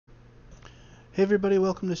Hey everybody,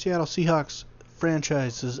 welcome to Seattle Seahawks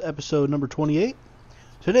franchise. This is episode number 28.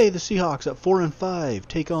 Today the Seahawks at 4-5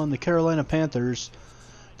 take on the Carolina Panthers,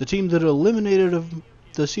 the team that eliminated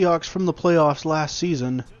the Seahawks from the playoffs last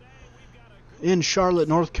season in Charlotte,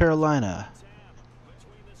 North Carolina.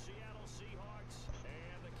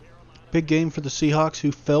 Big game for the Seahawks,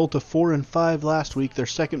 who fell to 4-5 last week. They're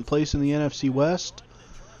second place in the NFC West,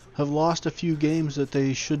 have lost a few games that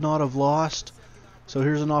they should not have lost. So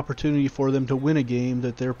here's an opportunity for them to win a game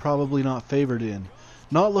that they're probably not favored in.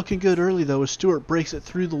 Not looking good early though, as Stewart breaks it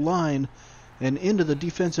through the line and into the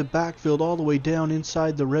defensive backfield all the way down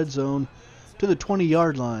inside the red zone to the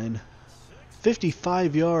 20-yard line.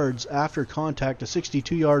 55 yards after contact, a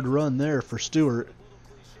 62-yard run there for Stewart.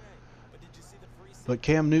 But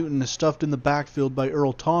Cam Newton is stuffed in the backfield by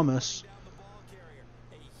Earl Thomas.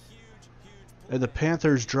 And the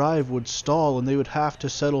Panthers' drive would stall and they would have to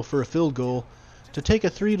settle for a field goal to take a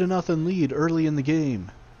 3-0 lead early in the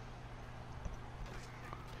game.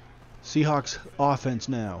 Seahawks offense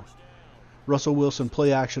now. Russell Wilson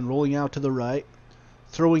play action, rolling out to the right,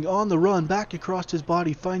 throwing on the run, back across his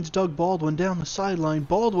body, finds Doug Baldwin down the sideline.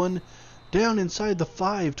 Baldwin down inside the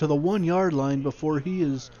 5 to the 1-yard line before he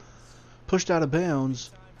is pushed out of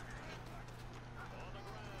bounds.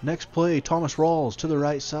 Next play, Thomas Rawls to the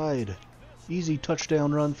right side. Easy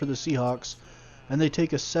touchdown run for the Seahawks, and they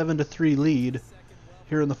take a 7-3 lead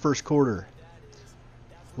here in the first quarter.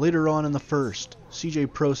 Later on in the first,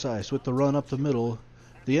 CJ Prosise with the run up the middle.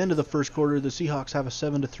 The end of the first quarter, the Seahawks have a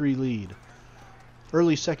 7-3 lead.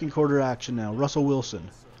 Early second quarter action now. Russell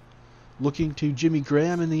Wilson looking to Jimmy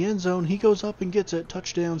Graham in the end zone. He goes up and gets it.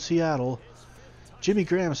 Touchdown Seattle. Jimmy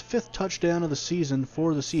Graham's 5th touchdown of the season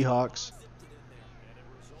for the Seahawks.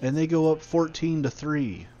 And they go up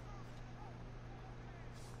 14-3.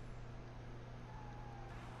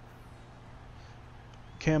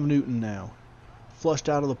 Cam Newton now. Flushed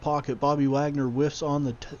out of the pocket. Bobby Wagner whiffs on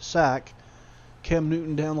the sack. Cam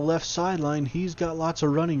Newton down the left sideline. He's got lots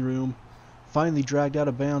of running room. Finally dragged out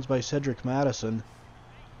of bounds by Cedric Madison.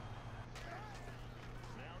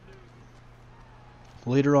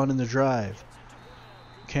 Later on in the drive,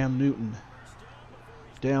 Cam Newton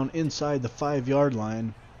down inside the 5-yard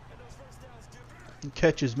line.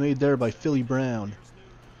 Catch is made there by Philly Brown.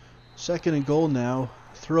 2nd and goal now.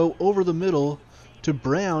 Throw over the middle to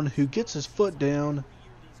Brown, who gets his foot down.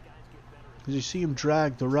 As you see him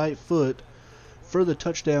drag the right foot for the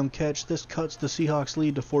touchdown catch. This cuts the Seahawks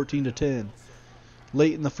lead to 14-10.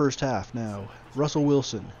 Late in the first half now. Russell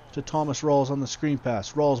Wilson to Thomas Rawls on the screen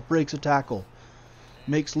pass. Rawls breaks a tackle.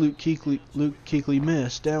 Makes Luke Kuechly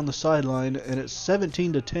miss down the sideline, and it's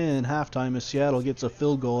 17-10 halftime as Seattle gets a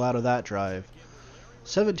field goal out of that drive.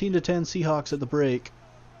 17-10 Seahawks at the break.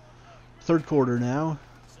 Third quarter now.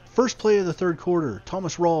 First play of the third quarter,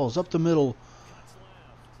 Thomas Rawls up the middle,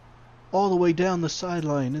 all the way down the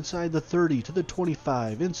sideline, inside the 30 to the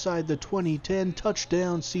 25, inside the 20, 10,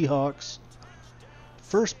 touchdown Seahawks.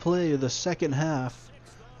 First play of the second half,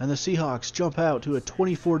 and the Seahawks jump out to a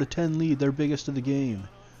 24-10 lead, their biggest of the game.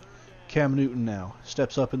 Cam Newton now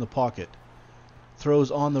steps up in the pocket,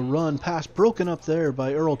 throws on the run, pass broken up there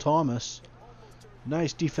by Earl Thomas.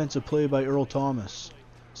 Nice defensive play by Earl Thomas.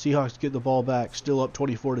 Seahawks get the ball back, still up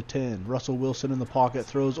 24-10. Russell Wilson in the pocket,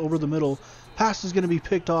 throws over the middle. Pass is going to be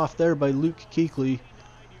picked off there by Luke Kuechly.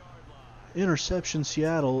 Interception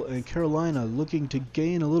Seattle, and Carolina looking to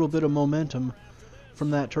gain a little bit of momentum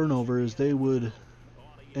from that turnover as they would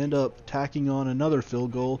end up tacking on another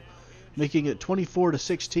field goal, making it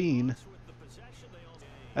 24-16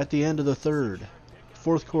 at the end of the third.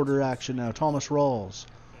 Fourth quarter action now. Thomas Rawls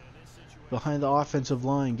behind the offensive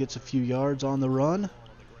line gets a few yards on the run.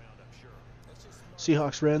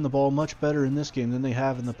 Seahawks ran the ball much better in this game than they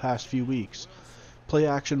have in the past few weeks. Play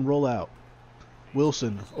action rollout.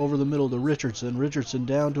 Wilson over the middle to Richardson. Richardson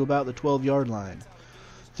down to about the 12-yard line.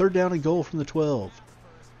 Third down and goal from the 12.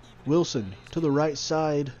 Wilson to the right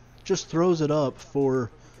side. Just throws it up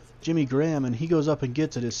for Jimmy Graham, and he goes up and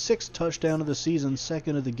gets it. His 6th touchdown of the season,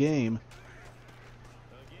 2nd of the game.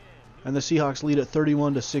 And the Seahawks lead at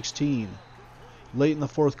 31-16. Late in the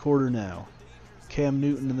fourth quarter now. Cam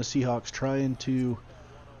Newton and the Seahawks trying to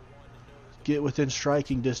get within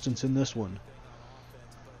striking distance in this one.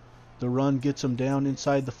 The run gets them down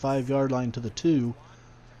inside the 5-yard line to the 2.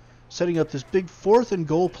 Setting up this big 4th and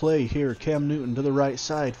goal play here. Cam Newton to the right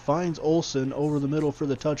side finds Olsen over the middle for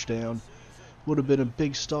the touchdown. Would have been a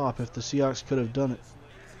big stop if the Seahawks could have done it.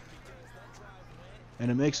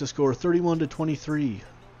 And it makes the score 31-23.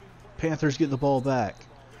 Panthers get the ball back.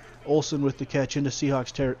 Olsen with the catch into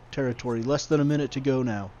Seahawks territory. Less than a minute to go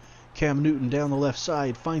now. Cam Newton down the left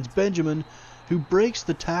side finds Benjamin, who breaks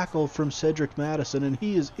the tackle from Cedric Madison, and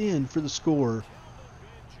he is in for the score.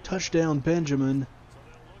 Touchdown Benjamin.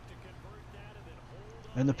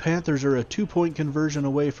 And the Panthers are a 2-point conversion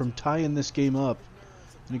away from tying this game up.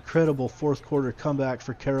 An incredible fourth quarter comeback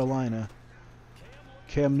for Carolina.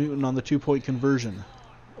 Cam Newton on the 2-point conversion.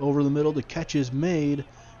 Over the middle, the catch is made.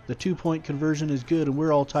 The 2-point conversion is good, and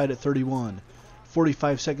we're all tied at 31.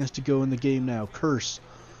 45 seconds to go in the game now. Curse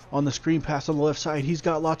on the screen pass on the left side. He's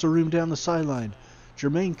got lots of room down the sideline.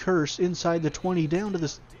 Jermaine Curse inside the 20 down to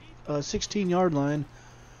the 16-yard line,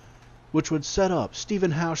 which would set up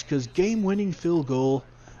Stephen Hauschka's game-winning field goal.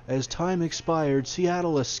 As time expired,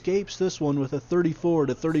 Seattle escapes this one with a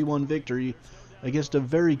 34-31 victory against a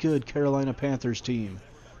very good Carolina Panthers team.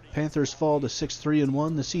 Panthers fall to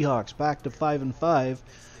 6-3-1. The Seahawks back to 5-5.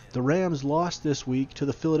 The Rams lost this week to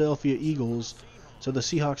the Philadelphia Eagles, so the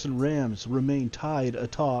Seahawks and Rams remain tied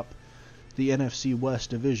atop the NFC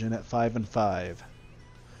West division at 5-5.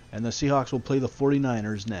 And the Seahawks will play the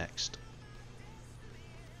 49ers next.